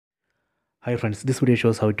Hi friends, this video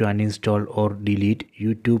shows how to uninstall or delete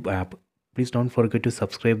YouTube app. Please don't forget to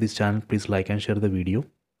subscribe this channel. Please like and share the video.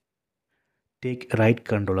 Take right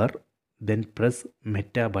controller, then press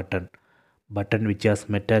Meta button which has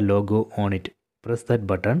Meta logo on it. Press that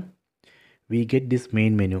button. We get this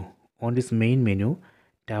main menu. On this main menu,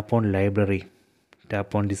 tap on library.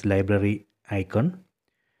 Tap on this library icon.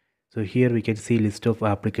 So here we can see list of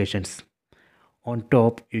applications. On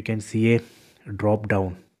top you can see a drop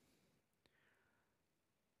down.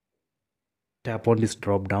 Tap on this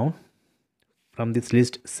drop down. From this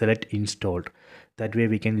list, select installed. That way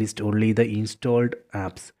we can list only the installed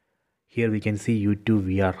apps. Here we can see YouTube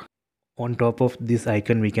VR. On top of this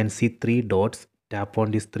icon we can see three dots. Tap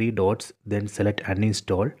on these three dots, then select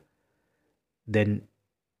uninstall. Then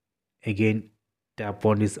again tap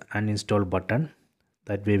on this uninstall button.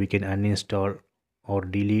 That way we can uninstall or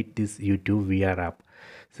delete this YouTube VR app.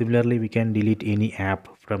 Similarly, we can delete any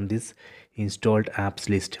app from this installed apps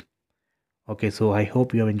list. Okay, so I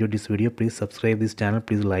hope you have enjoyed this video. Please subscribe this channel.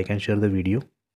 Please like and share the video.